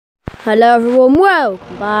Hello everyone,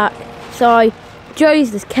 welcome back. So, Joe's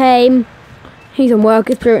just came. He's on work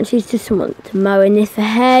experience, he's just want to mow in this for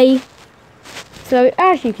hay. So,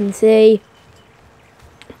 as you can see,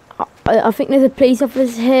 I think there's a police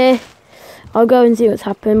officer here. I'll go and see what's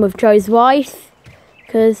happened with Joe's wife.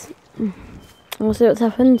 Because, I'll see what's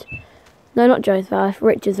happened. No, not Joe's wife,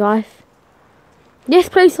 Richard's wife. This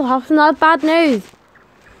police officer has bad news.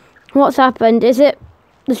 What's happened? Is it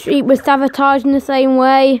the street was sabotaged in the same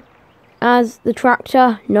way as the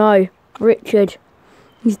tractor? No, Richard.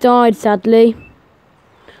 He's died, sadly.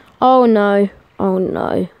 Oh no, oh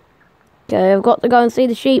no. Okay, I've got to go and see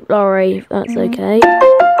the sheep lorry, if that's okay.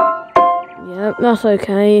 Yep, that's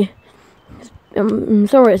okay. I'm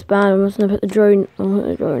sorry it's bad, I'm just going to put the drone, I'll put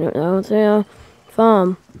the drone up now, see our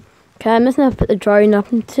farm. Okay, I'm just going to put the drone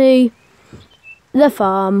up into the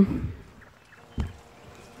farm.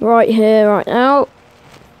 Right here, right now.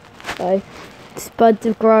 So, spuds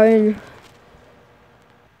have grown.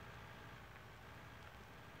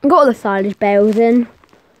 I've got all the silage bales in,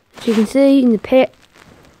 as you can see, in the pit.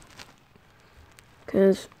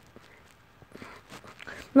 Because,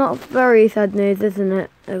 not very sad news, isn't it,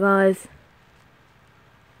 guys?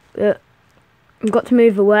 But, I've got to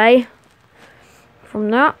move away from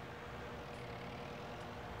that.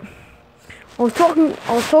 I was talking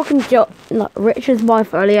to Richard's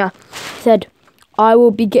wife earlier. He said, I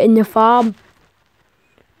will be getting the farm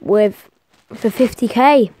for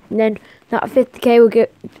 50k. And then that 50k will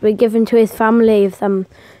be given to his family,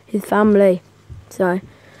 his family. So,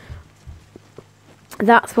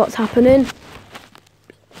 that's what's happening.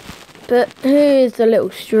 But here's a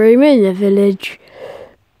little stream in the village.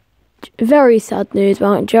 Very sad news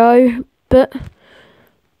about Joe, but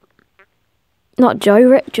not Joe,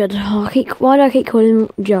 Richard. Why do I keep calling him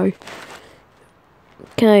Joe?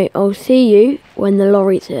 Okay, I'll see you when the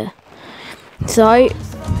lorry's here. So,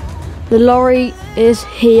 the lorry is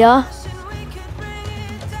here.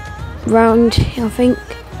 Round, I think.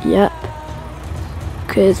 Yep.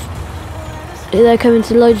 Because they're coming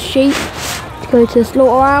to load of sheep to go to the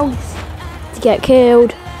slaughterhouse to get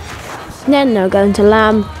killed. And then they're going to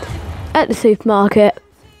lamb at the supermarket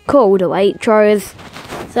called the Waitrose.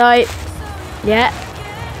 So, yeah.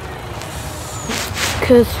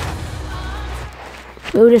 Because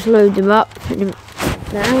we'll just load them up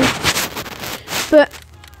now. But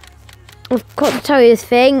I've got to tell you this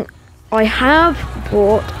thing. I have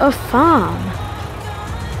bought a farm.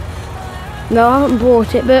 No, I haven't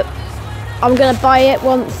bought it, but I'm going to buy it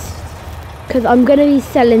once. Because I'm going to be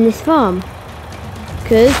selling this farm.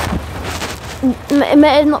 Because it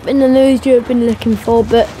may have not been the news you've been looking for,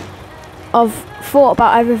 but I've thought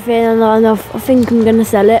about everything and I think I'm going to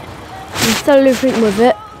sell it. I'll sell everything with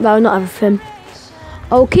it. Well, not everything.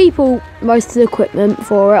 I'll keep most of the equipment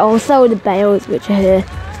for it. I'll sell the bales, which are here.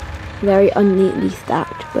 Very unneatly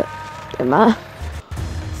stacked, but don't matter.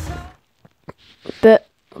 But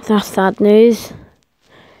that's sad news.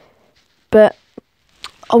 But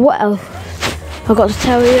what else I've got to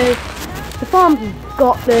tell you? The farm's in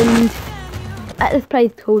Scotland at this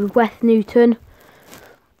place called West Newton.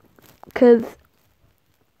 Because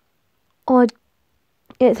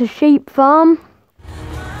it's a sheep farm.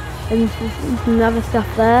 And there's some other stuff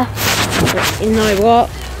there. But you know what?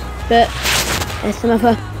 But there's some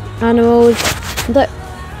other animals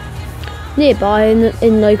nearby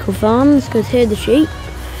in local farms. Because here are the sheep.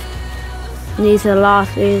 And these are the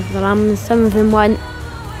last of the lambs. Some of them went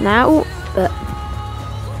now. But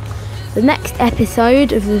the next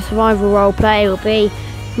episode of the survival roleplay will be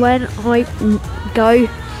when I go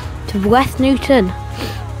to West Newton.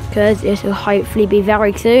 Because this will hopefully be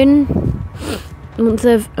very soon. Once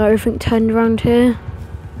everything turned around here.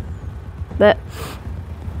 But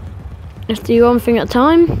let's do one thing at a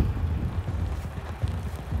time.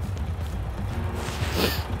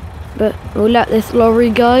 But we'll let this lorry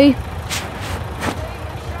go.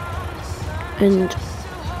 And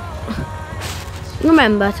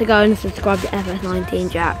remember to go and subscribe to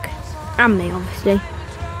ep6 Jack. And me, obviously.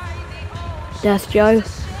 There's Joe.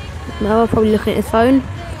 No, I'm probably looking at his phone.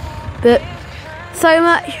 But so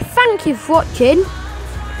much. Thank you for watching.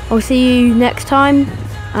 I'll see you next time.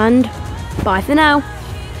 And bye for now.